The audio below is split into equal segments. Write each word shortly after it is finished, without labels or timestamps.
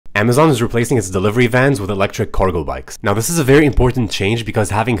Amazon is replacing its delivery vans with electric cargo bikes. Now, this is a very important change because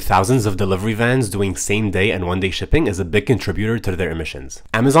having thousands of delivery vans doing same day and one day shipping is a big contributor to their emissions.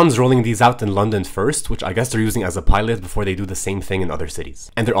 Amazon is rolling these out in London first, which I guess they're using as a pilot before they do the same thing in other cities.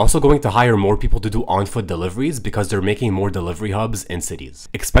 And they're also going to hire more people to do on-foot deliveries because they're making more delivery hubs in cities.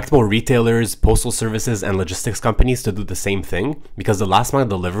 Expect more retailers, postal services, and logistics companies to do the same thing because the last mile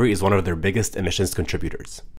delivery is one of their biggest emissions contributors.